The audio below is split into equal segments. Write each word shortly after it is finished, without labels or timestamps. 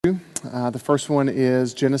The first one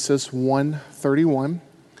is Genesis 1:31.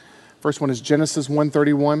 First one is Genesis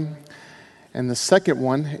 1:31, and the second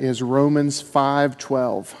one is Romans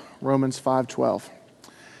 5:12. Romans 5:12.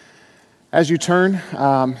 As you turn,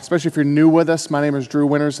 especially if you're new with us, my name is Drew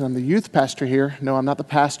Winters, and I'm the youth pastor here. No, I'm not the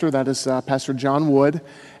pastor. That is Pastor John Wood.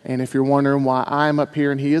 And if you're wondering why I'm up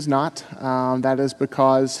here and he is not, that is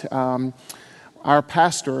because our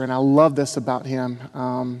pastor, and I love this about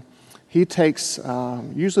him, he takes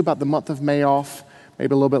usually about the month of May off,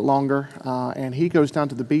 maybe a little bit longer, and he goes down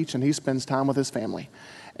to the beach and he spends time with his family.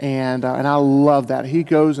 And I love that. He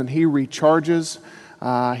goes and he recharges.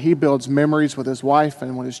 He builds memories with his wife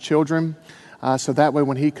and with his children. So that way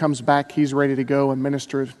when he comes back, he's ready to go and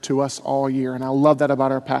minister to us all year. And I love that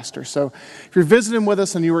about our pastor. So if you're visiting with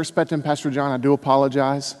us and you were expecting Pastor John, I do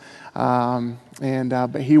apologize.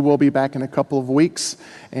 But he will be back in a couple of weeks.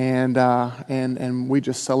 And we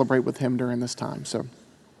just celebrate with him during this time. So,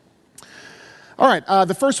 all right,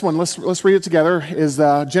 the first one, let's read it together, is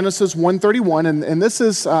Genesis 1:31. And this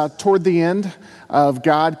is toward the end of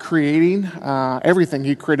God creating everything.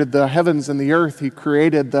 He created the heavens and the earth. He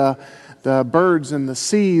created the birds and the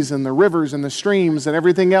seas and the rivers and the streams and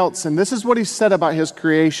everything else. And this is what he said about his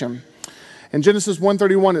creation. In Genesis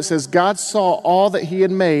 1:31, it says, God saw all that he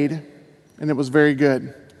had made, and it was very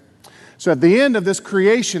good. So at the end of this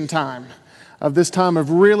creation time, of this time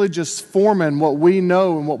of really just forming what we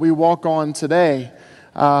know and what we walk on today,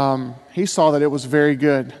 he saw that it was very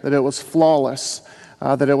good, that it was flawless,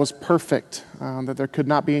 that it was perfect, that there could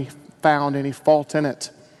not be found any fault in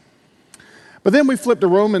it. But then we flip to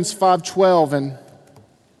Romans 5:12, and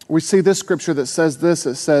we see this scripture that says this.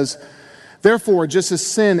 It says, therefore, just as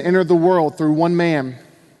sin entered the world through one man,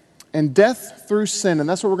 and death through sin, and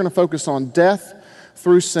that's what we're going to focus on, death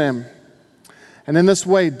through sin. And in this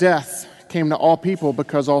way, death came to all people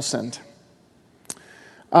because all sinned.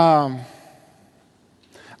 I'm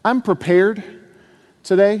prepared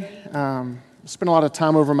today. Spent a lot of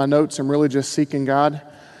time over my notes. I'm really just seeking God.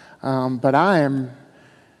 But I am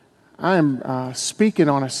speaking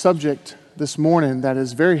on a subject this morning that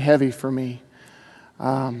is very heavy for me.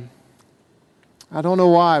 I don't know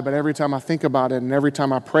why, but every time I think about it and every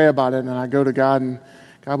time I pray about it and I go to God and,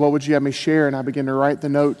 God, what would you have me share? And I begin to write the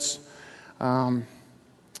notes. There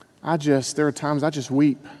are times I just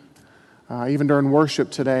weep. Even during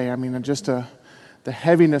worship today, I mean, the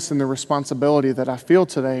heaviness and the responsibility that I feel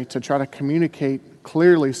today to try to communicate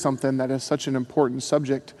clearly something that is such an important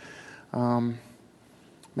subject. It's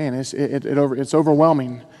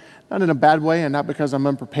overwhelming. Not in a bad way and not because I'm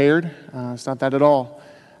unprepared. It's not that at all.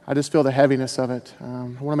 I just feel the heaviness of it. I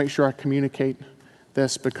want to make sure I communicate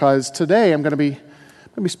this because today I'm going to be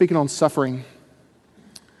speaking on suffering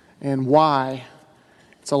and why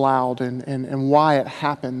it's allowed and why it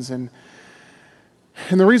happens. And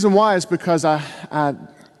the reason why is because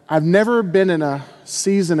I've never been in a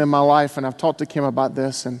season in my life, and I've talked to Kim about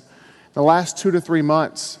this, and the last 2 to 3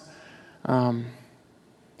 months, I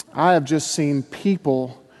have just seen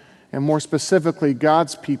people, and more specifically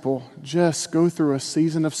God's people, just go through a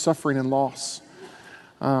season of suffering and loss.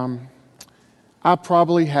 I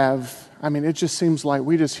probably have, it just seems like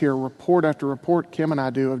we just hear report after report, Kim and I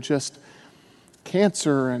do, of just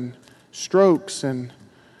cancer and strokes and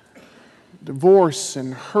divorce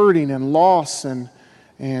and hurting and loss and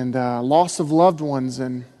loss of loved ones.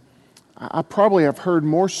 And I probably have heard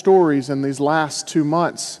more stories in these last 2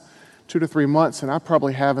 to 3 months than I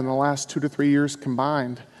probably have in the last 2 to 3 years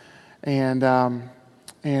combined. And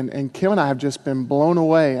Kim and I have just been blown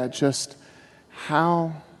away at just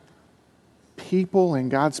how people and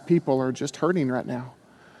God's people are just hurting right now.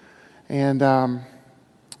 And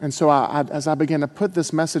so as I began to put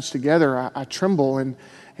this message together, I tremble. And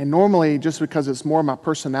normally, just because it's more my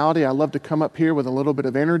personality, I love to come up here with a little bit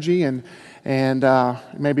of energy and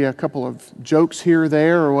maybe a couple of jokes here or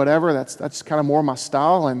there or whatever. That's kind of more my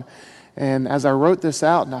style. And as I wrote this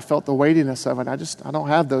out and I felt the weightiness of it, I don't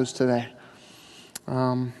have those today.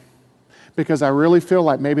 Because I really feel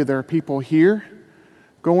like maybe there are people here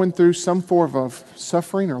going through some form of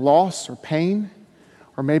suffering or loss or pain,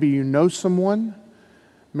 or maybe you know someone.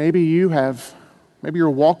 Maybe you're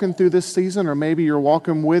walking through this season, or maybe you're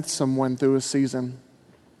walking with someone through a season.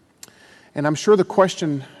 And I'm sure the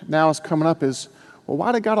question now is coming up is, well,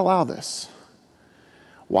 why did God allow this?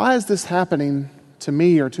 Why is this happening to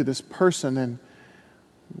me or to this person? And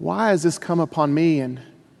why has this come upon me? And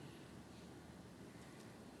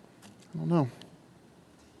I don't know.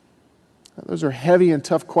 Those are heavy and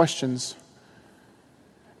tough questions.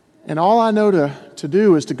 And all I know to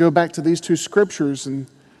do is to go back to these two scriptures, and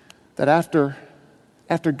that after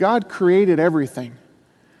God created everything,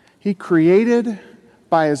 He created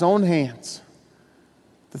by his own hands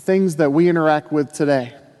the things that we interact with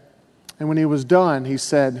today. And when he was done, he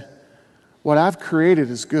said, "What I've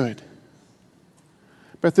created is good."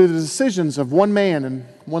 But through the decisions of one man and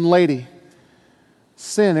one lady,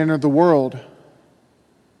 sin entered the world.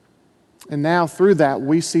 And now through that,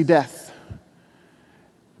 we see death.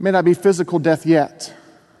 It may not be physical death yet,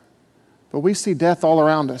 but we see death all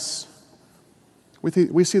around us.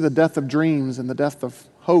 We see the death of dreams and the death of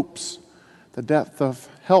hopes, the death of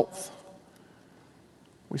health.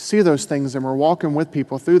 We see those things, and we're walking with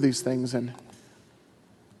people through these things, and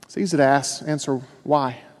it's easy to answer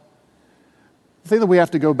why. The thing that we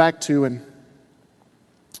have to go back to, and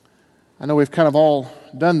I know we've kind of all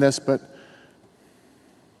done this, but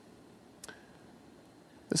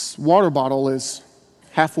this water bottle is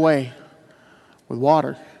halfway with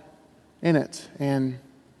water in it. And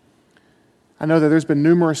I know that there's been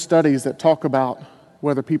numerous studies that talk about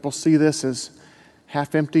whether people see this as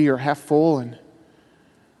half empty or half full, and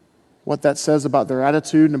what that says about their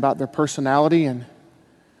attitude and about their personality. And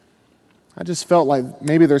I just felt like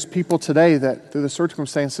maybe there's people today that through the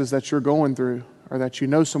circumstances that you're going through, or that you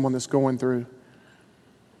know someone that's going through,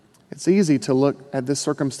 it's easy to look at this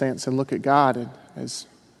circumstance and look at God as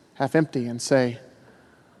half empty and say,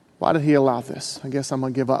 why did he allow this? I guess I'm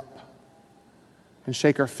going to give up and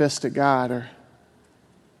shake our fist at God. Or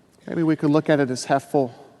maybe we could look at it as half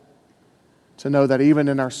full, to know that even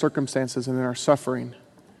in our circumstances and in our suffering,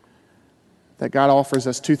 that God offers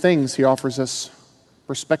us two things. He offers us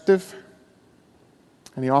perspective,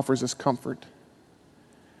 and he offers us comfort.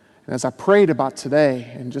 And as I prayed about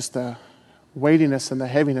today and just the weightiness and the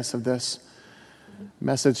heaviness of this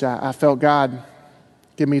message, I felt God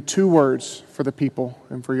give me two words for the people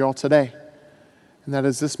and for y'all today. And that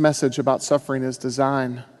is, this message about suffering is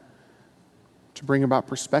designed to bring about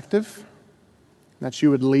perspective, that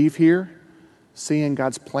you would leave here seeing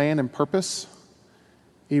God's plan and purpose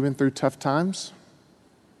even through tough times,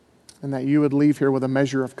 and that you would leave here with a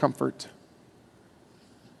measure of comfort.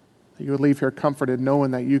 That you would leave here comforted,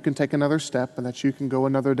 knowing that you can take another step and that you can go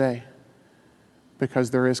another day,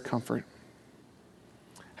 because there is comfort.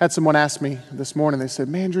 Had someone ask me this morning, they said,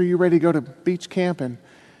 "Man, Drew, you ready to go to beach camp and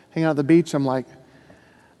hang out at the beach?" I'm like,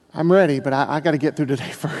 I'm ready, but I got to get through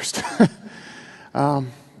today first.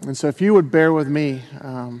 And so if you would bear with me,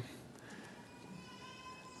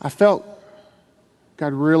 I felt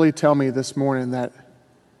God really tell me this morning that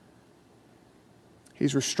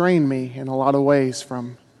he's restrained me in a lot of ways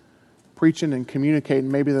from preaching and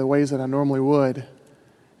communicating maybe the ways that I normally would.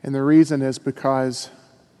 And the reason is because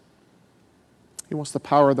he wants the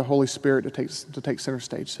power of the Holy Spirit to take center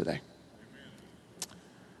stage today.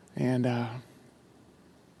 And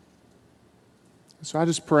so I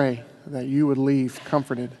just pray that you would leave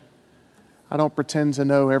comforted. I don't pretend to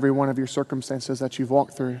know every one of your circumstances that you've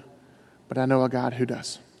walked through, but I know a God who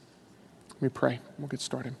does. Let me pray. We'll get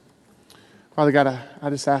started. Father God, I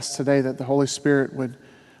just ask today that the Holy Spirit would,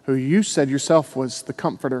 who you said yourself was the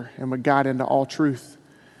comforter and would guide into all truth,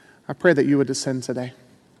 I pray that you would descend today.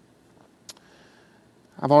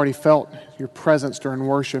 I've already felt your presence during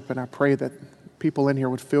worship, and I pray that people in here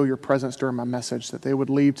would feel your presence during my message, that they would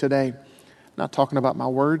leave today not talking about my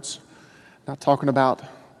words, not talking about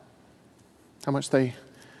how much they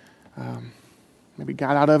maybe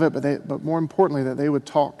got out of it, but more importantly, that they would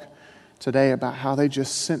talk today about how they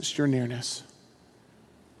just sensed your nearness.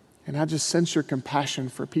 And I just sense your compassion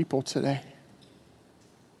for people today,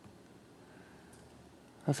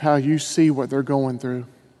 of how you see what they're going through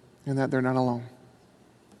and that they're not alone.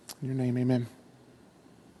 In your name, amen.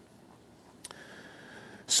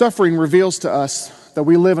 Suffering reveals to us that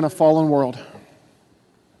we live in a fallen world.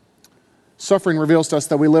 Suffering reveals to us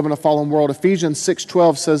that we live in a fallen world. Ephesians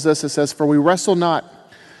 6:12 says this. It says, "For we wrestle not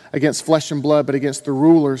against flesh and blood, but against the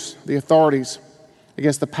rulers, the authorities,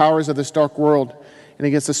 against the powers of this dark world, and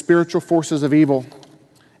against the spiritual forces of evil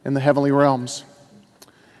in the heavenly realms."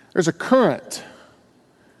 There's a current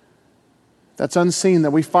that's unseen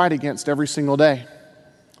that we fight against every single day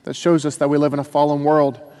that shows us that we live in a fallen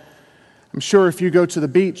world. I'm sure if you go to the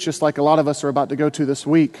beach, just like a lot of us are about to go to this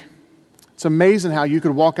week, it's amazing how you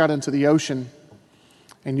could walk out into the ocean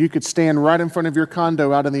and you could stand right in front of your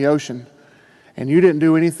condo out in the ocean, and you didn't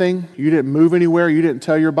do anything, you didn't move anywhere, you didn't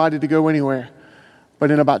tell your body to go anywhere.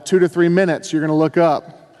 But in about 2 to 3 minutes, you're going to look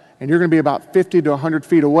up and you're going to be about 50 to 100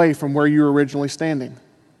 feet away from where you were originally standing.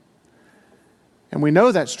 And we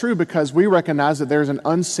know that's true because we recognize that there's an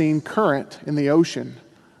unseen current in the ocean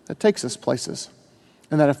that takes us places.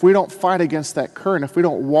 And that if we don't fight against that current, if we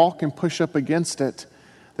don't walk and push up against it,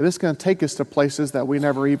 that it's going to take us to places that we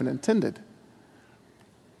never even intended.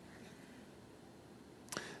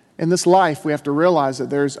 In this life, we have to realize that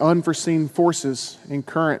there's unforeseen forces and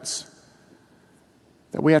currents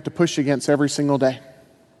that we have to push against every single day.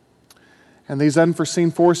 And these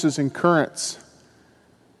unforeseen forces and currents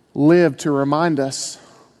live to remind us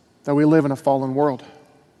that we live in a fallen world.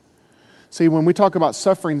 See, when we talk about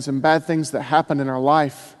sufferings and bad things that happen in our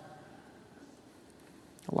life,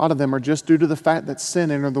 a lot of them are just due to the fact that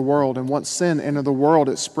sin entered the world. And once sin entered the world,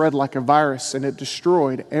 it spread like a virus and it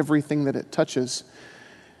destroyed everything that it touches.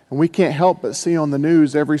 And we can't help but see on the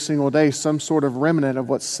news every single day some sort of remnant of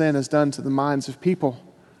what sin has done to the minds of people.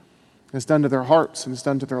 It's done to their hearts and it's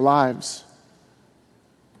done to their lives.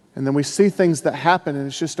 And then we see things that happen, and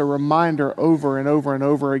it's just a reminder over and over and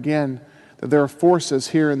over again that there are forces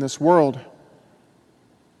here in this world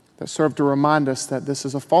that serve to remind us that this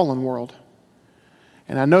is a fallen world.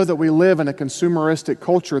 And I know that we live in a consumeristic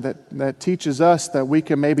culture that teaches us that we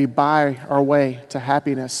can maybe buy our way to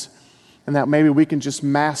happiness, and that maybe we can just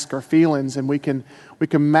mask our feelings, and we can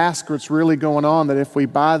mask what's really going on, that if we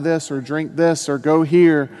buy this or drink this or go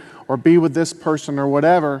here or be with this person or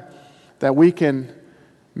whatever, that we can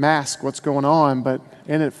mask what's going on. But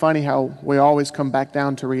isn't it funny how we always come back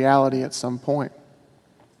down to reality at some point?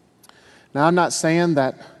 Now, I'm not saying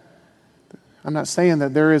that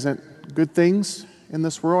there isn't good things in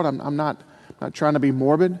this world. I'm not trying to be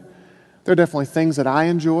morbid. There are definitely things that I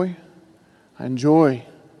enjoy. I enjoy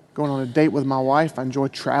going on a date with my wife. I enjoy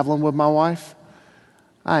traveling with my wife.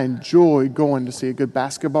 I enjoy going to see a good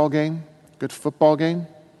basketball game, good football game.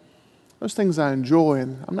 Those things I enjoy,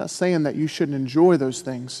 and I'm not saying that you shouldn't enjoy those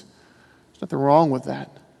things. There's nothing wrong with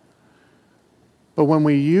that. But when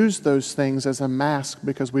we use those things as a mask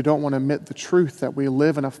because we don't want to admit the truth that we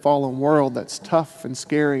live in a fallen world that's tough and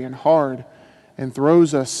scary and hard and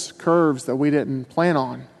throws us curves that we didn't plan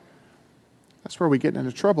on, that's where we get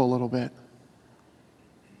into trouble a little bit.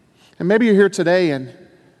 And maybe you're here today and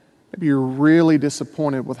maybe you're really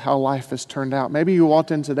disappointed with how life has turned out. Maybe you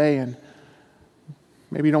walked in today and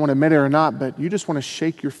maybe you don't want to admit it or not, but you just want to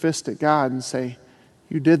shake your fist at God and say,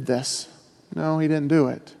 you did this. No, He didn't do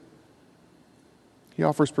it. He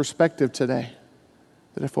offers perspective today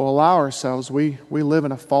that if we'll allow ourselves, we live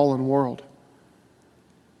in a fallen world.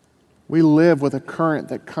 We live with a current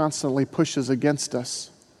that constantly pushes against us.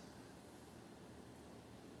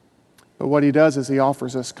 But what He does is He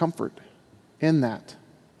offers us comfort in that.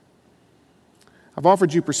 I've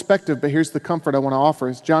offered you perspective, but here's the comfort I want to offer.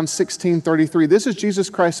 It's John 16:33. This is Jesus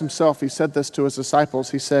Christ Himself. He said this to His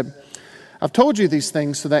disciples. He said, I've told you these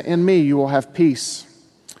things so that in me you will have peace.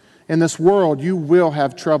 In this world you will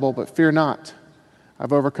have trouble, but fear not.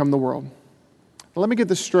 I've overcome the world. But let me get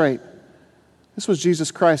this straight. This was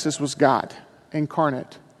Jesus Christ. This was God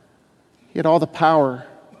incarnate. He had all the power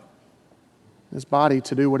in His body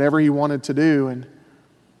to do whatever He wanted to do, and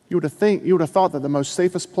you would have thought that the most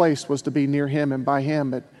safest place was to be near Him and by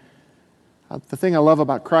Him. But the thing I love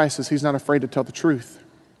about Christ is He's not afraid to tell the truth.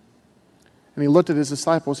 And He looked at His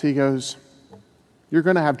disciples. He goes, you're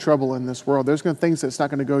going to have trouble in this world. There's going to be things that's not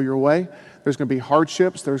going to go your way. There's going to be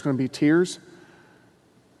hardships. There's going to be tears.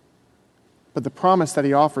 But the promise that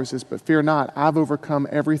He offers is, but fear not, I've overcome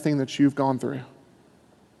everything that you've gone through.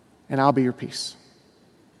 And I'll be your peace.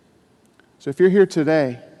 So if you're here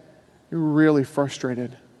today, you're really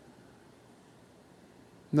frustrated,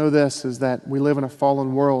 know this, is that we live in a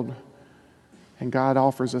fallen world and God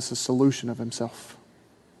offers us a solution of Himself.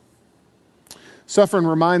 Suffering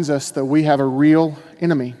reminds us that we have a real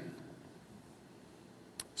enemy.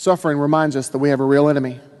 Suffering reminds us that we have a real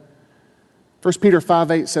enemy. 1 Peter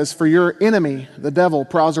 5:8 says, for your enemy, the devil,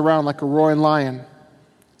 prowls around like a roaring lion,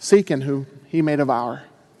 seeking whom he may devour.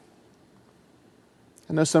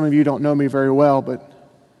 I know some of you don't know me very well, but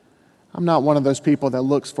I'm not one of those people that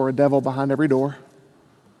looks for a devil behind every door.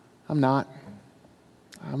 I'm not.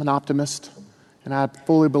 I'm an optimist, and I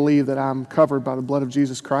fully believe that I'm covered by the blood of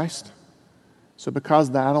Jesus Christ. So because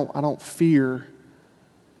of that, I don't fear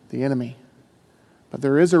the enemy. But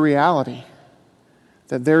there is a reality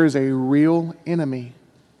that there is a real enemy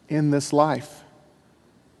in this life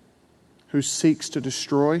who seeks to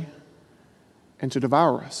destroy and to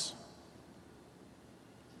devour us.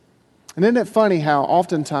 And isn't it funny how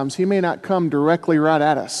oftentimes he may not come directly right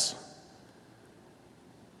at us,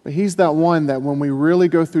 but he's that one that when we really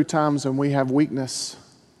go through times and we have weakness,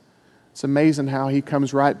 it's amazing how he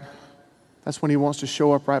comes right. That's when he wants to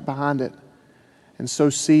show up right behind it and sow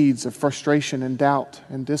seeds of frustration and doubt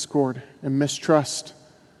and discord and mistrust.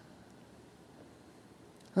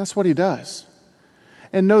 That's what he does.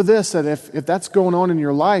 And know this, that if that's going on in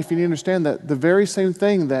your life, you need to understand that the very same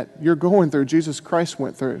thing that you're going through, Jesus Christ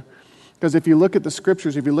went through. Because if you look at the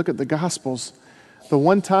scriptures, if you look at the Gospels, the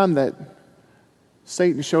one time that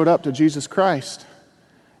Satan showed up to Jesus Christ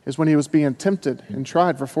is when he was being tempted and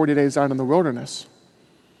tried for 40 days out in the wilderness.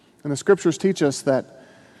 And the scriptures teach us that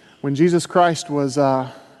when Jesus Christ was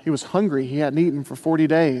hungry, he hadn't eaten for 40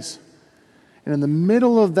 days. And in the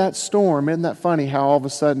middle of that storm, isn't that funny how all of a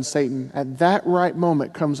sudden Satan, at that right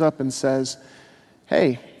moment, comes up and says,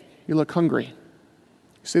 hey, you look hungry.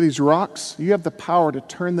 You see these rocks? You have the power to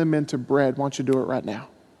turn them into bread. Why don't you do it right now?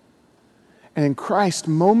 And in Christ's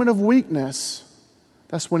moment of weakness,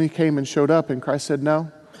 that's when he came and showed up. And Christ said,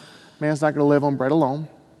 no, man's not going to live on bread alone.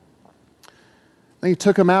 Then he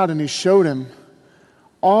took him out and he showed him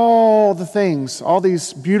all the things, all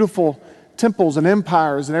these beautiful temples and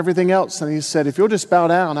empires and everything else. And he said, if you'll just bow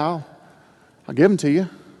down, I'll give them to you.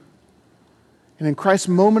 And in Christ's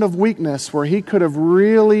moment of weakness, where he could have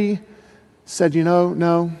really said,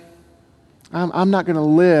 no, I'm not going to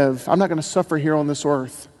live. I'm not going to suffer here on this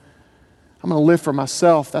earth. I'm going to live for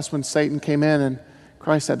myself. That's when Satan came in, and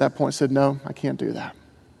Christ at that point said, no, I can't do that.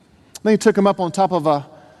 Then he took him up on top of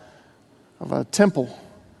a temple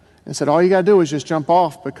and said, all you got to do is just jump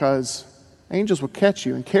off, because angels will catch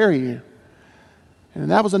you and carry you. And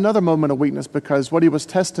that was another moment of weakness, because what he was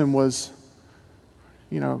testing was,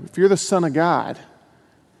 if you're the Son of God,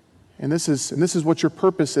 and this is what your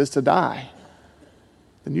purpose is, to die,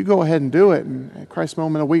 then you go ahead and do it. And at Christ's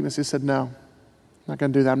moment of weakness, he said, no, I'm not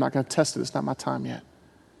going to do that. I'm not going to test it. It's not my time yet.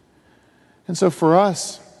 And so for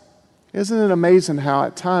us, isn't it amazing how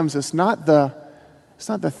at times it's not the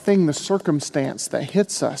thing, the circumstance that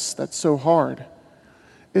hits us that's so hard.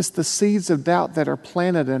 It's the seeds of doubt that are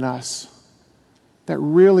planted in us that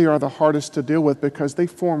really are the hardest to deal with, because they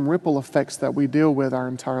form ripple effects that we deal with our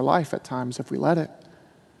entire life at times if we let it.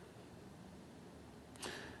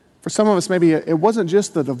 For some of us, maybe it wasn't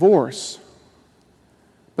just the divorce,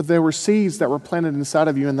 but there were seeds that were planted inside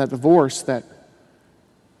of you in that divorce that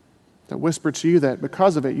whispered to you that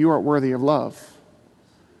because of it, you aren't worthy of love.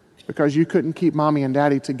 Because you couldn't keep mommy and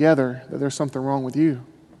daddy together, that there's something wrong with you.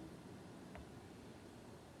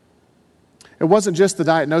 It wasn't just the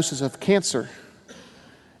diagnosis of cancer.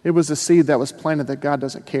 It was a seed that was planted that God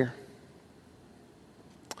doesn't care.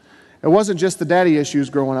 It wasn't just the daddy issues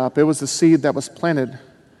growing up. It was the seed that was planted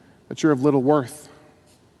that you're of little worth.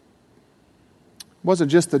 It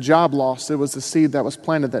wasn't just the job loss. It was the seed that was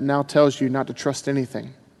planted that now tells you not to trust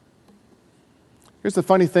anything. Here's the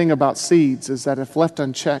funny thing about seeds is that if left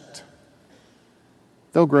unchecked,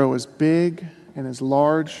 they'll grow as big and as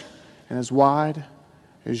large and as wide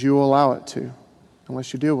as you allow it to,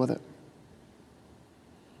 unless you deal with it.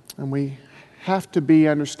 And we have to be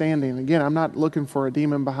understanding. Again, I'm not looking for a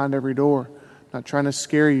demon behind every door. I'm not trying to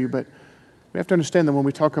scare you, but we have to understand that when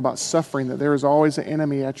we talk about suffering, that there is always an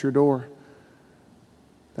enemy at your door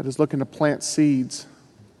that is looking to plant seeds,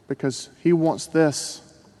 because he wants this,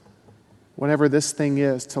 whatever this thing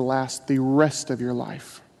is, to last the rest of your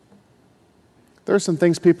life. There are some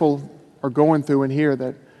things people are going through in here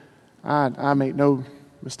that I make no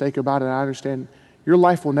mistake about it. I understand your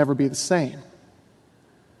life will never be the same.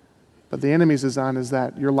 But the enemy's design is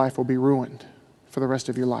that your life will be ruined for the rest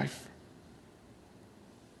of your life.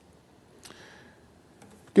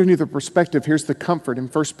 Giving you the perspective, here's the comfort in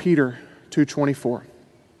 1 Peter 2:24.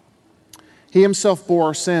 He himself bore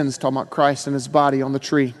our sins, talking about Christ and his body on the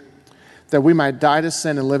tree, that we might die to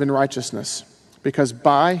sin and live in righteousness, because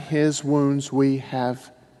by his wounds we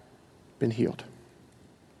have been healed.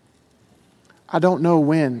 I don't know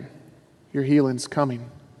when your healing's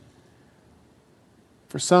coming.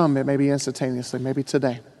 For some, it may be instantaneously, maybe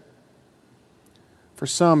today. For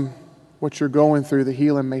some, what you're going through, the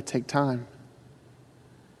healing may take time.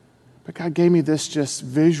 But God gave me this just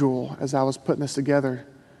visual as I was putting this together,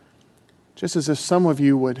 just as if some of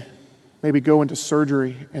you would maybe go into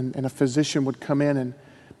surgery and a physician would come in, and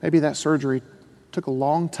maybe that surgery took a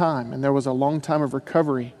long time and there was a long time of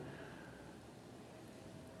recovery.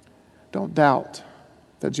 Don't doubt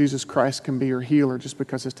that Jesus Christ can be your healer just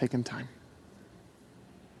because it's taken time.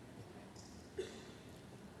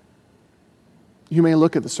 You may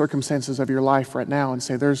look at the circumstances of your life right now and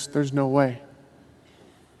say, there's no way.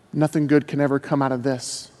 Nothing good can ever come out of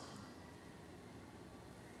this.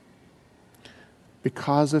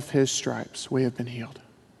 Because of his stripes, we have been healed.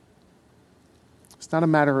 It's not a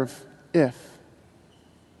matter of if,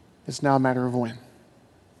 it's now a matter of when.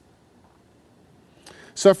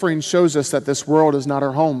 Suffering shows us that this world is not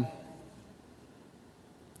our home.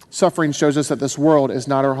 Suffering shows us that this world is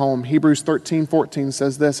not our home. Hebrews 13:14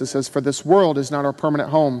 says this. It says, for this world is not our permanent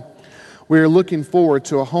home. We are looking forward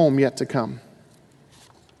to a home yet to come.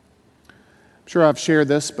 I'm sure I've shared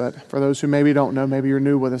this, but for those who maybe don't know, maybe you're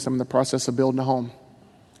new with us, I'm in the process of building a home.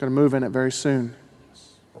 I'm going to move in it very soon.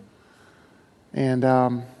 And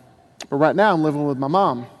but right now I'm living with my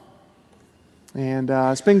mom. And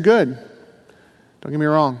it's been good. Don't get me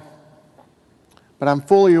wrong. But I'm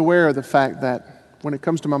fully aware of the fact that when it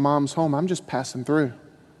comes to my mom's home, I'm just passing through.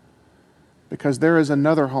 Because there is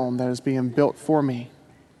another home that is being built for me.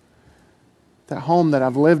 That home that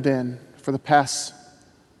I've lived in for the past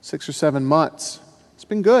 6 or 7 months. It's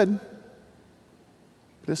been good,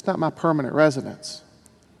 but it's not my permanent residence.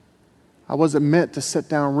 I wasn't meant to set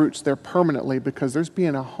down roots there permanently because there's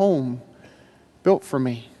being a home built for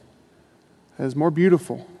me that is more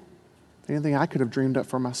beautiful than anything I could have dreamed up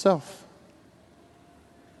for myself.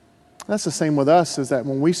 That's the same with us, is that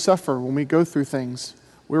when we suffer, when we go through things,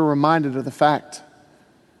 we're reminded of the fact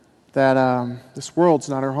that this world's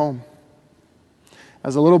not our home.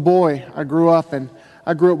 As a little boy, I grew up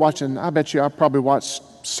watching, I bet you I probably watched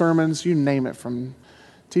sermons, you name it, from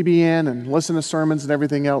TBN and listen to sermons and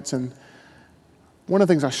everything else. And one of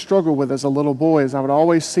the things I struggled with as a little boy is I would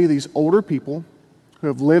always see these older people who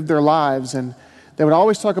have lived their lives, and they would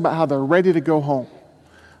always talk about how they're ready to go home.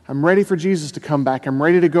 I'm ready for Jesus to come back. I'm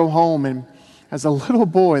ready to go home. And as a little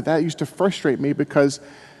boy, that used to frustrate me because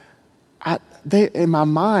in my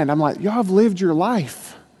mind, I'm like, y'all have lived your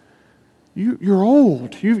life. You're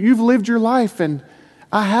old. You've lived your life, and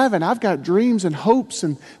I haven't. I've got dreams and hopes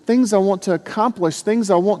and things I want to accomplish, things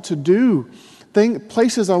I want to do,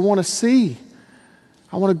 places I want to see.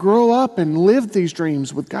 I want to grow up and live these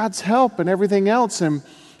dreams with God's help and everything else. And,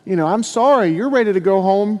 I'm sorry, you're ready to go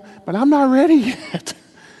home, but I'm not ready yet.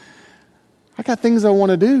 I got things I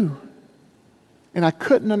want to do. And I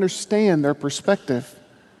couldn't understand their perspective.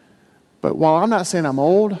 But while I'm not saying I'm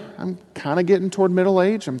old, I'm kind of getting toward middle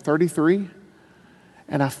age. I'm 33.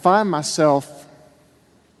 And I find myself,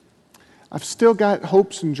 I've still got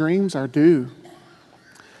hopes and dreams, I do.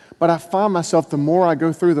 But I find myself, the more I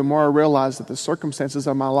go through, the more I realize that the circumstances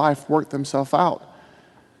of my life work themselves out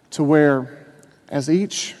to where as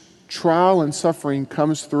each trial and suffering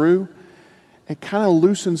comes through, it kind of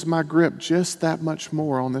loosens my grip just that much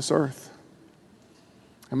more on this earth.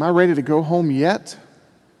 Am I ready to go home yet?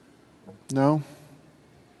 No.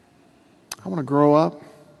 I want to grow up.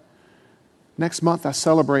 Next month, I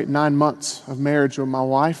celebrate 9 months of marriage with my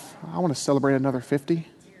wife. I want to celebrate another 50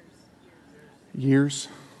 years.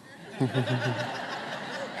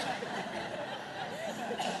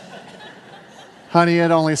 Honey,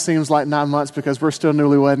 it only seems like 9 months because we're still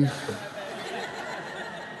newlywed.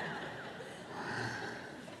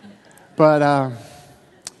 But I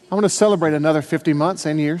want to celebrate another 50 months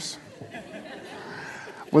and years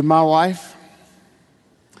with my wife.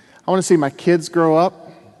 I want to see my kids grow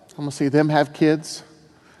up. I want to see them have kids.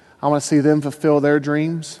 I want to see them fulfill their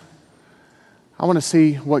dreams. I want to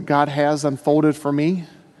see what God has unfolded for me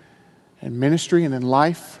in ministry and in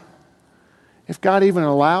life. If God even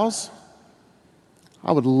allows,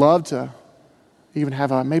 I would love to even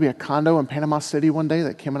have maybe a condo in Panama City one day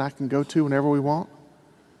that Kim and I can go to whenever we want.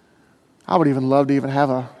 I would even love to even have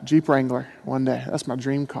a Jeep Wrangler one day. That's my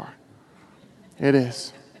dream car. It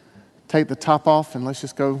is. Take the top off and let's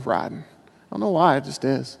just go riding. I don't know why, it just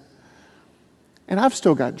is. And I've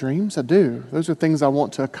still got dreams, I do. Those are things I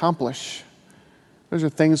want to accomplish. Those are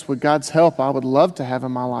things with God's help I would love to have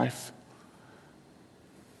in my life.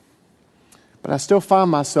 But I still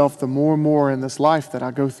find myself the more and more in this life that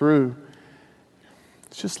I go through,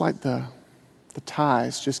 it's just like the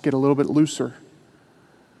ties just get a little bit looser.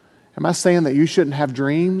 Am I saying that you shouldn't have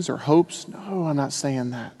dreams or hopes? No, I'm not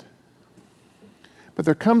saying that. But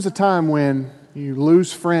there comes a time when you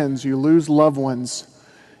lose friends, you lose loved ones,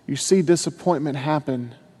 you see disappointment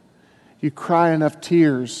happen, you cry enough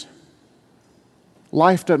tears,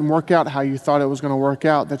 life doesn't work out how you thought it was going to work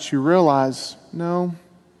out, that you realize, no,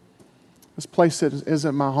 this place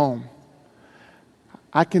isn't my home.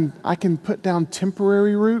 I can put down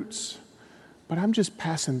temporary roots, but I'm just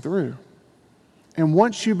passing through. And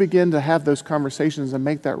once you begin to have those conversations and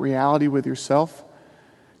make that reality with yourself,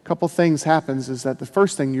 a couple things happens is that the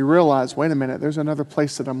first thing you realize, wait a minute, there's another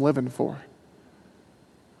place that I'm living for.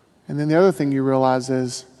 And then the other thing you realize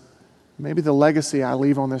is maybe the legacy I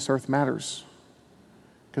leave on this earth matters.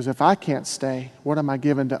 Because if I can't stay, what am I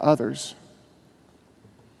giving to others?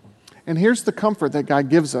 And here's the comfort that God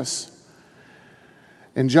gives us.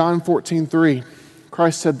 In John 14:3,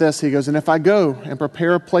 Christ said this, He goes, "And if I go and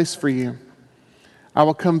prepare a place for you, I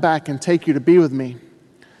will come back and take you to be with me,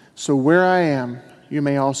 so where I am, you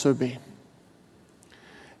may also be."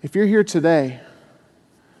 If you're here today,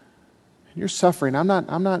 and you're suffering, I'm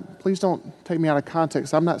not, please don't take me out of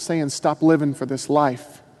context. I'm not saying stop living for this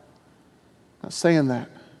life. I'm not saying that.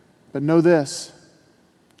 But know this,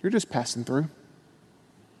 you're just passing through.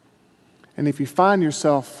 And if you find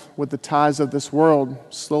yourself with the ties of this world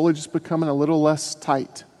slowly just becoming a little less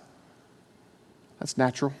tight, that's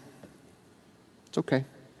natural. It's okay.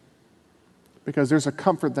 Because there's a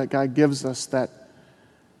comfort that God gives us that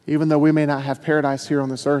even though we may not have paradise here on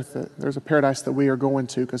this earth, that there's a paradise that we are going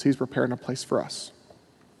to because He's preparing a place for us.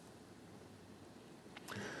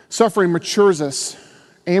 Suffering matures us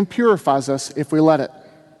and purifies us if we let it.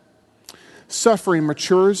 Suffering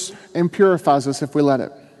matures and purifies us if we let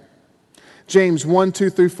it. James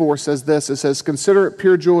 1:2-4 says this. It says, "Consider it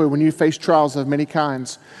pure joy when you face trials of many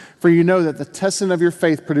kinds, for you know that the testing of your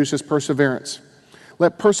faith produces perseverance.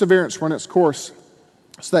 Let perseverance run its course,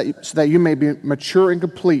 so that you may be mature and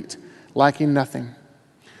complete, lacking nothing."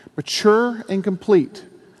 Mature and complete,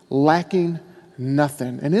 lacking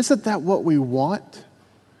nothing. And isn't that what we want?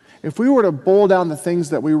 If we were to boil down the things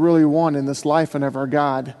that we really want in this life and of our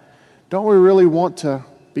God, don't we really want to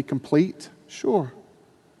be complete? Sure.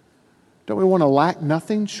 Don't we want to lack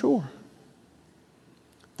nothing? Sure.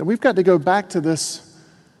 Then we've got to go back to this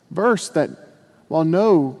verse that, well,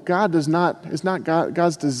 no, God is not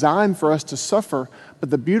God's design for us to suffer.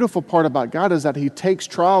 But the beautiful part about God is that He takes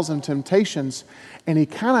trials and temptations and He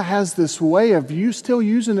kind of has this way of you still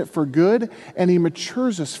using it for good, and He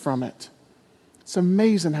matures us from it. It's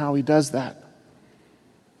amazing how He does that.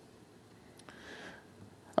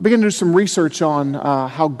 I began to do some research on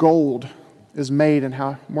how gold is made and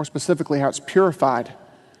how, more specifically, how it's purified.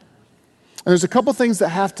 And there's a couple things that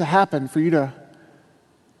have to happen for you to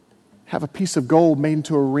have a piece of gold made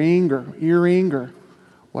into a ring or earring or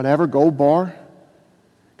whatever, gold bar.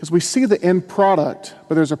 Because we see the end product,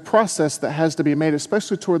 but there's a process that has to be made,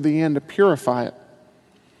 especially toward the end, to purify it.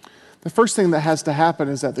 The first thing that has to happen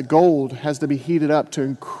is that the gold has to be heated up to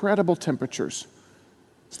incredible temperatures.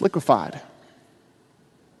 It's liquefied.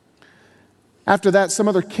 After that, some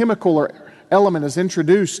other chemical or element is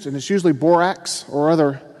introduced, and it's usually borax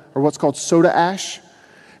or what's called soda ash.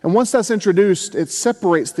 And once that's introduced, it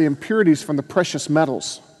separates the impurities from the precious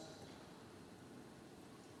metals.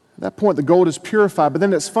 At that point, the gold is purified. But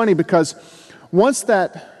then it's funny because once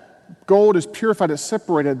that gold is purified, it's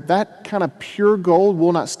separated, that kind of pure gold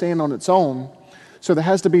will not stand on its own. So there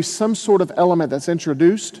has to be some sort of element that's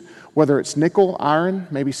introduced, whether it's nickel, iron,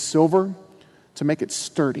 maybe silver, to make it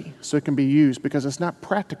sturdy so it can be used, because it's not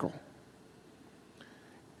practical.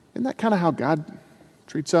 Isn't that kind of how God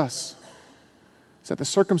treats us? It's that the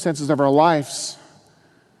circumstances of our lives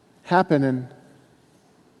happen and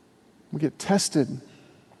we get tested.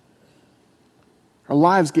 Our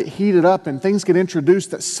lives get heated up and things get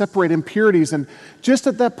introduced that separate impurities. And just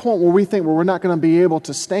at that point where we think, well, we're not going to be able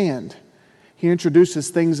to stand, He introduces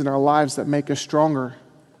things in our lives that make us stronger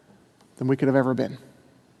than we could have ever been.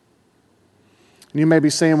 And you may be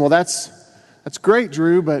saying, well, that's great,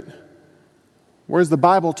 Drew, but where's the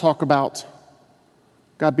Bible talk about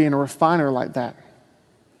God being a refiner like that?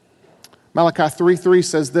 Malachi 3:3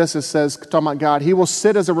 says this. It says, talking about God, He will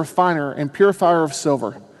sit as a refiner and purifier of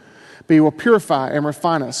silver. But He will purify and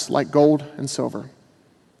refine us like gold and silver.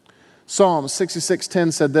 Psalm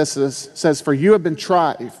 66:10 said this, says, For you have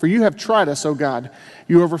tried us, O God.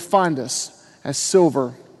 You have refined us as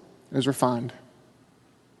silver is refined.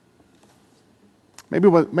 Maybe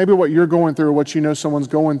what you're going through or what you know someone's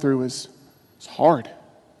going through is hard,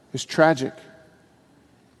 is tragic.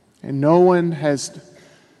 And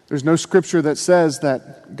there's no scripture that says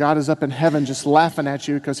that God is up in heaven just laughing at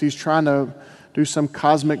you because He's trying to do some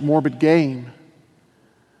cosmic morbid game.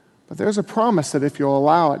 But there's a promise that if you'll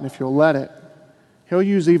allow it and if you'll let it, He'll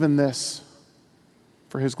use even this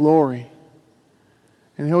for His glory.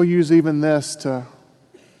 And He'll use even this to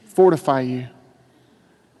fortify you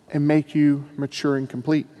and make you mature and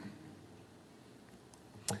complete.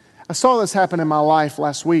 I saw this happen in my life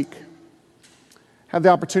last week. Had the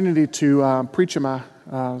opportunity to preach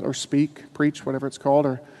whatever it's called,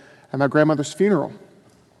 or at my grandmother's funeral.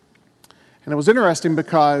 And it was interesting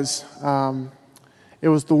because it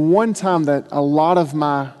was the one time that a lot of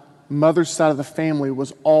my mother's side of the family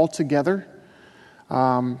was all together.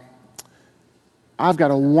 I've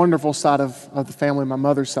got a wonderful side of the family, my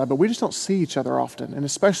mother's side, but we just don't see each other often. And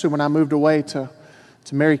especially when I moved away to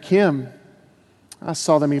marry Kim, I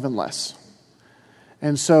saw them even less.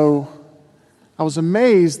 And so I was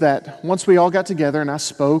amazed that once we all got together and I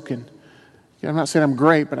spoke, and I'm not saying I'm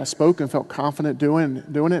great, but I spoke and felt confident doing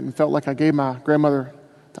it, and felt like I gave my grandmother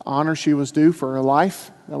the honor she was due for her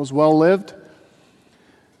life that was well lived.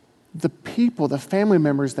 The people, the family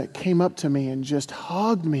members that came up to me and just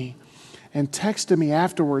hugged me and texted me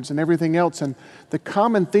afterwards and everything else. And the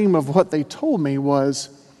common theme of what they told me was,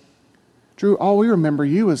 Drew, all we remember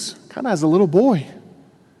you as kind of as a little boy.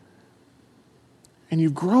 And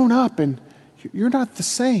you've grown up and You're not the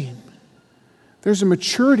same. There's a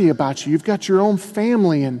maturity about you. You've got your own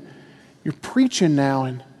family and you're preaching now,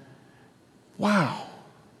 and wow.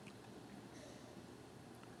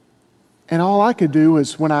 And all I could do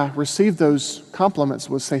is, when I received those compliments,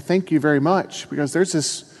 was say thank you very much, because there's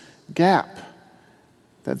this gap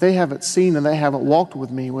that they haven't seen and they haven't walked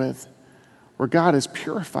with me with, where God has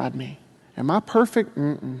purified me. Am I perfect?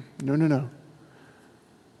 No.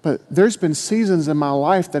 But there's been seasons in my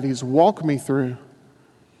life that He's walked me through,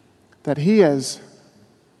 that He has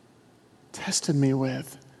tested me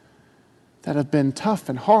with, that have been tough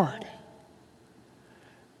and hard.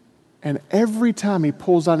 And every time He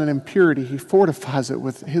pulls out an impurity, He fortifies it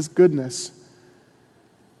with His goodness.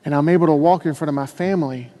 And I'm able to walk in front of my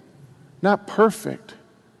family, not perfect,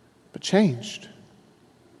 but changed.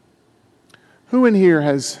 Who in here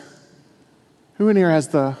has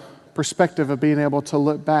the perspective of being able to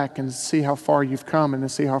look back and see how far you've come and to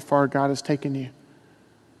see how far God has taken you?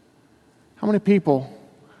 How many people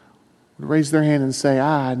would raise their hand and say,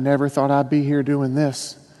 I never thought I'd be here doing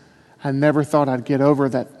this. I never thought I'd get over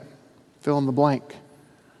that fill in the blank.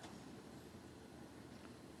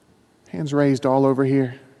 Hands raised all over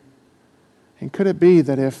here. And could it be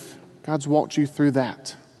that if God's walked you through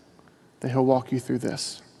that He'll walk you through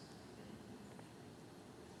this?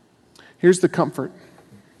 Here's the comfort.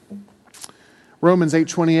 Romans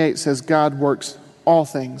 8:28 says God works all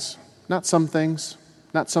things, not some things,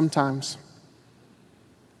 not sometimes,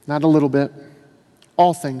 not a little bit,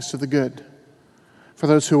 all things to the good for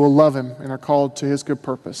those who will love Him and are called to His good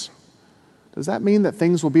purpose. Does that mean that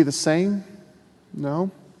things will be the same?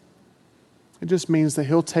 No. It just means that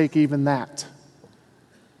He'll take even that.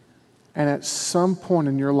 And at some point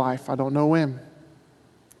in your life, I don't know when,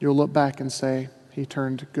 you'll look back and say, He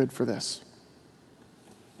turned good for this.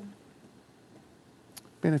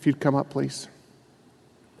 Ben, if you'd come up, please.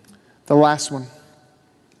 The last one.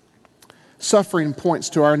 Suffering points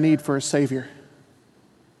to our need for a Savior.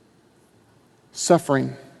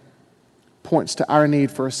 Suffering points to our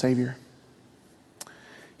need for a Savior.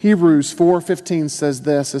 Hebrews 4:15 says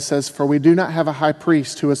this. It says, for we do not have a high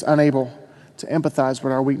priest who is unable to empathize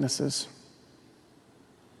with our weaknesses.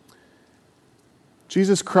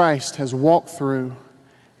 Jesus Christ has walked through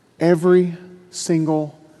every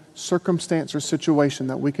single circumstance or situation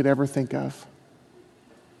that we could ever think of.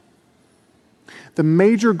 The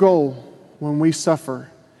major goal when we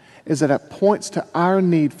suffer is that it points to our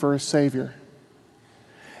need for a Savior.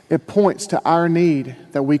 It points to our need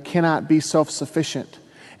that we cannot be self-sufficient.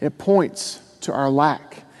 It points to our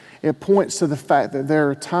lack. It points to the fact that there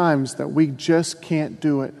are times that we just can't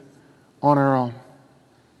do it on our own.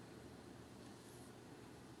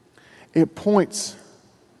 It points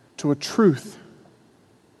to a truth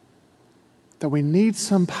that we need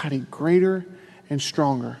somebody greater and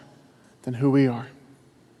stronger than who we are.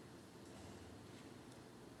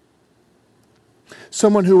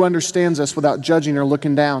 Someone who understands us without judging or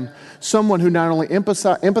looking down. Someone who not only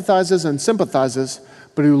empathizes and sympathizes,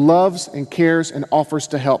 but who loves and cares and offers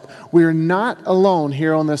to help. We are not alone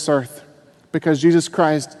here on this earth because Jesus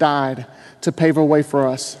Christ died to pave a way for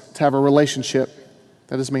us to have a relationship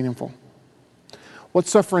that is meaningful. What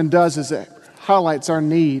suffering does is it highlights our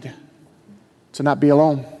need to not be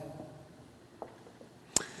alone.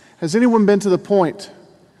 Has anyone been to the point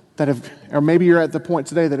that or maybe you're at the point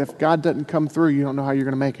today that if God doesn't come through, you don't know how you're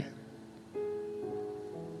going to make it?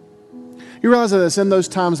 You realize that it's in those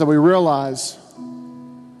times that we realize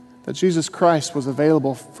that Jesus Christ was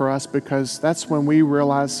available for us, because that's when we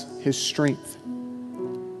realize His strength.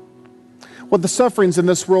 What the sufferings in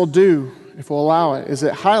this world do, if we'll allow it, is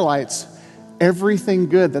it highlights everything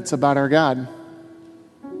good that's about our God.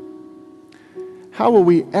 How will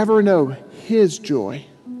we ever know His joy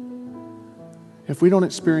if we don't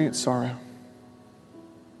experience sorrow?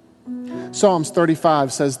 Psalms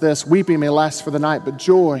 35 says this, weeping may last for the night, but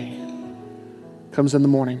joy comes in the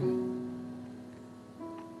morning.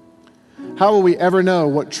 How will we ever know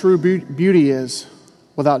what true beauty is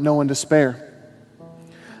without knowing despair?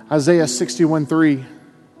 Isaiah 61:3,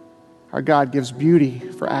 our God gives beauty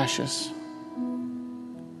for ashes.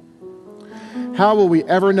 How will we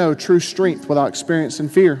ever know true strength without experiencing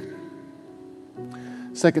fear?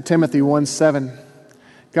 2 Timothy 1:7,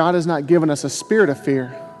 God has not given us a spirit of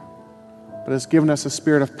fear, but has given us a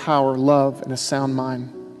spirit of power, love, and a sound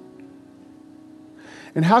mind.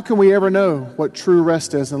 And how can we ever know what true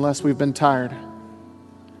rest is unless we've been tired?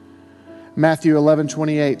 Matthew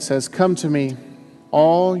 11:28 says, come to me,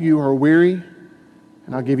 all you who are weary,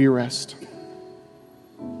 and I'll give you rest.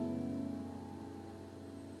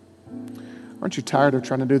 Aren't you tired of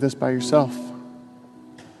trying to do this by yourself?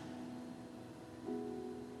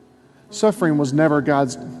 Suffering was never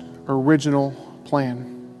God's original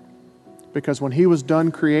plan, because when he was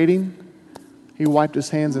done creating, he wiped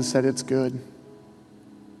his hands and said, it's good.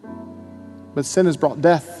 But sin has brought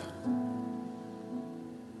death.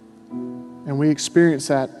 And we experience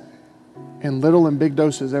that in little and big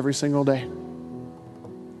doses every single day.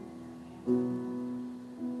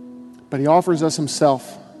 But he offers us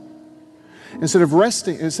himself. Instead of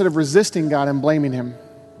resisting God and blaming him,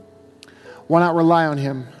 why not rely on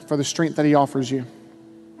him for the strength that he offers you?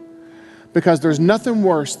 Because there's nothing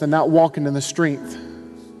worse than not walking in the strength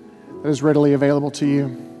that is readily available to you.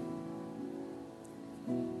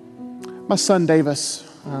 My son Davis,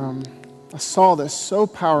 I saw this so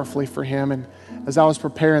powerfully for him, and as I was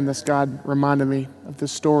preparing this, God reminded me of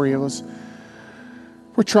this story.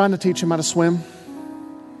 We're trying to teach him how to swim.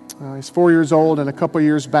 He's 4 years old, and a couple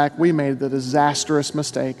years back, we made the disastrous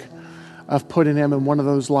mistake of putting him in one of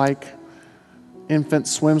those like infant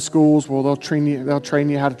swim schools where they'll train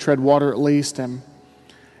you how to tread water at least. And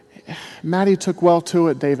Maddie took well to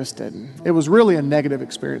it. Davis didn't. It was really a negative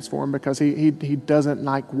experience for him because he doesn't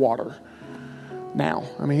like water now.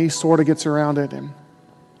 I mean, he sort of gets around it. And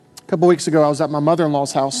a couple weeks ago, I was at my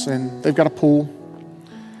mother-in-law's house, and they've got a pool.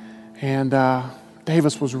 And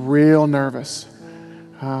Davis was real nervous.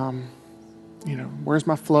 Where's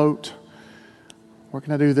my float? Where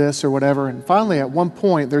can I do this or whatever? And finally, at one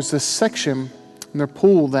point, there's this section in their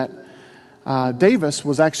pool that Davis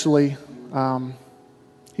was actually,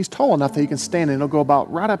 he's tall enough that he can stand in it. It'll go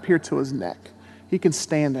about right up here to his neck. He can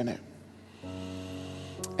stand in it.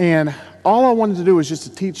 And all I wanted to do was just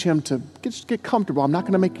to teach him to get comfortable. I'm not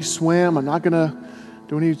going to make you swim. I'm not going to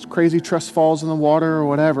do any crazy trust falls in the water or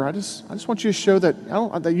whatever. I just want you to show that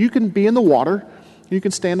that you can be in the water. You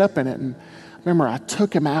can stand up in it. And I remember I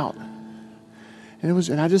took him out.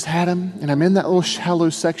 And I just had him, and I'm in that little shallow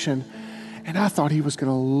section, and I thought he was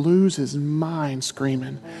going to lose his mind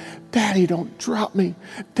screaming, Daddy, don't drop me.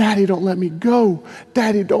 Daddy, don't let me go.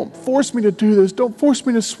 Daddy, don't force me to do this. Don't force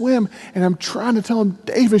me to swim. And I'm trying to tell him,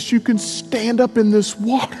 Davis, you can stand up in this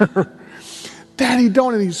water. Daddy,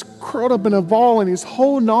 don't. And he's curled up in a ball, and he's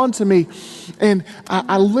holding on to me. And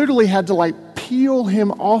I literally had to peel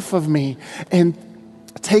him off of me and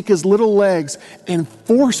take his little legs and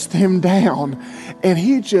force him down. And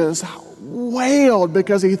he just wailed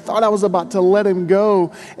because he thought I was about to let him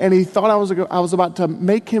go, and he thought I was about to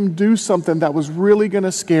make him do something that was really going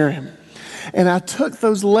to scare him. And I took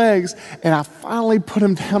those legs and I finally put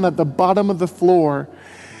him down at the bottom of the floor,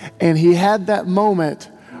 and he had that moment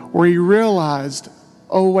where he realized,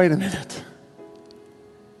 oh, wait a minute.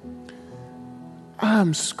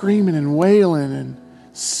 I'm screaming and wailing and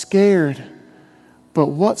scared. But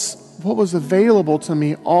what was available to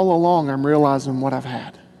me all along, I'm realizing what I've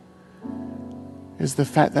had, is the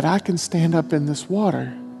fact that I can stand up in this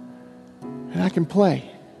water and I can play.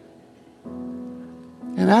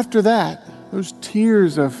 And after that, those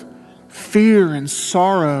tears of fear and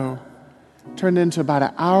sorrow turned into about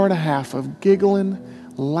an hour and a half of giggling,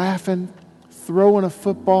 laughing, throwing a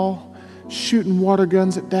football, shooting water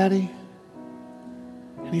guns at Daddy.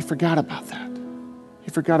 And he forgot about that.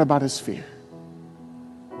 He forgot about his fear.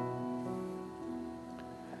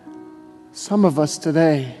 Some of us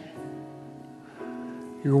today,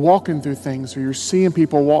 you're walking through things, or you're seeing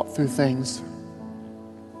people walk through things,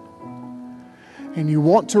 and you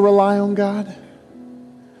want to rely on God,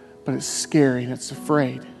 but it's scary and it's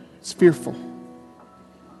afraid. It's fearful.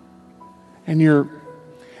 And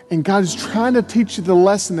God is trying to teach you the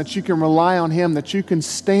lesson that you can rely on Him, that you can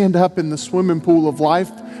stand up in the swimming pool of life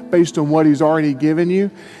based on what He's already given you,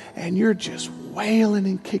 and you're just wailing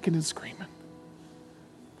and kicking and screaming.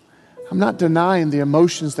 I'm not denying the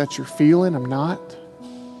emotions that you're feeling. I'm not.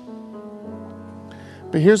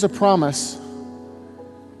 But here's a promise.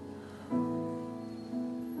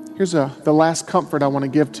 Here's the last comfort I want to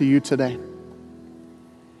give to you today.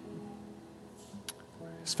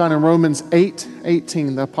 It's found in Romans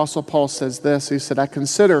 8:18. The Apostle Paul says this. He said, I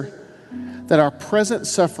consider that our present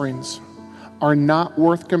sufferings are not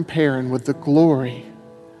worth comparing with the glory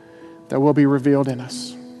that will be revealed in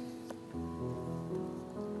us.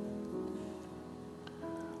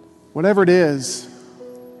 Whatever it is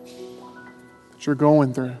that you're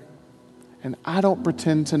going through, and I don't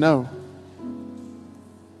pretend to know,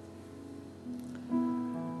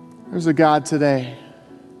 there's a God today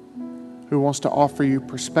who wants to offer you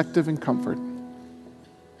perspective and comfort.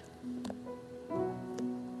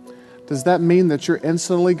 Does that mean that you're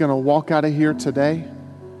instantly going to walk out of here today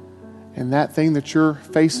and that thing that you're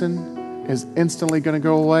facing is instantly going to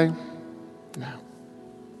go away? No.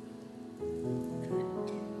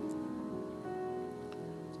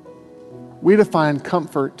 We define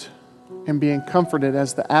comfort and being comforted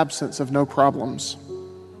as the absence of no problems.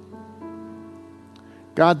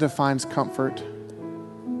 God defines comfort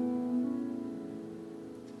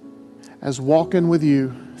as walking with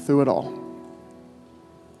you through it all,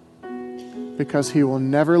 because He will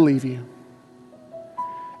never leave you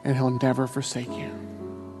and He'll never forsake you.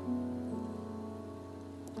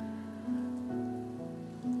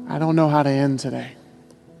 I don't know how to end today.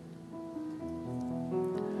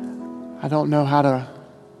 I don't know how to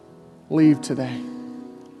leave today.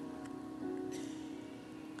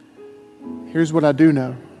 Here's what I do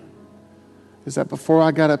know, is that before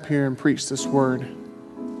I got up here and preached this word,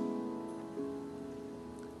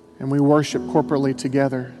 and we worship corporately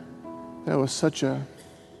together, there was such a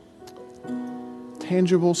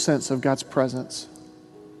tangible sense of God's presence.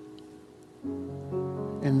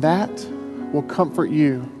 And that will comfort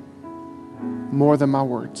you more than my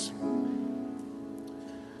words.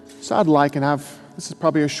 So I'd like, this is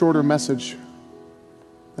probably a shorter message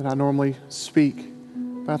than I normally speak,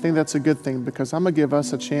 but I think that's a good thing, because I'm going to give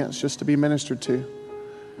us a chance just to be ministered to.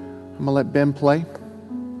 I'm going to let Ben play.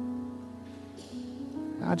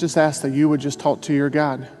 I just ask that you would just talk to your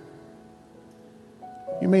God.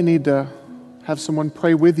 You may need to have someone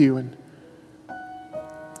pray with you, and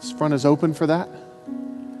this front is open for that.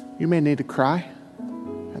 You may need to cry,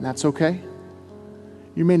 and that's okay.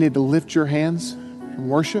 You may need to lift your hands and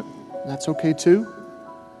worship, and that's okay too.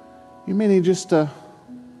 You may need just to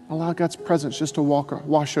allow God's presence just to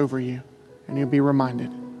wash over you, and you'll be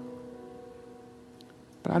reminded.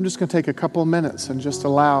 But I'm just going to take a couple of minutes and just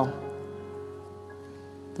allow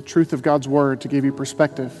the truth of God's word to give you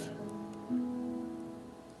perspective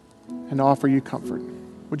and to offer you comfort.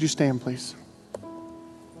 Would you stand, please?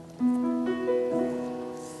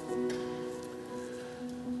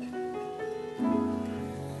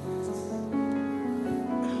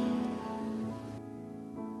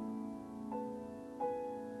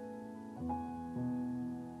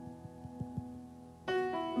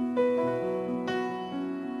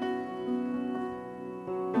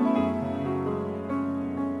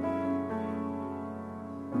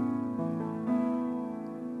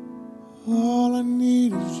 All I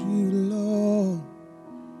need is you, Lord.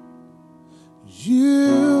 You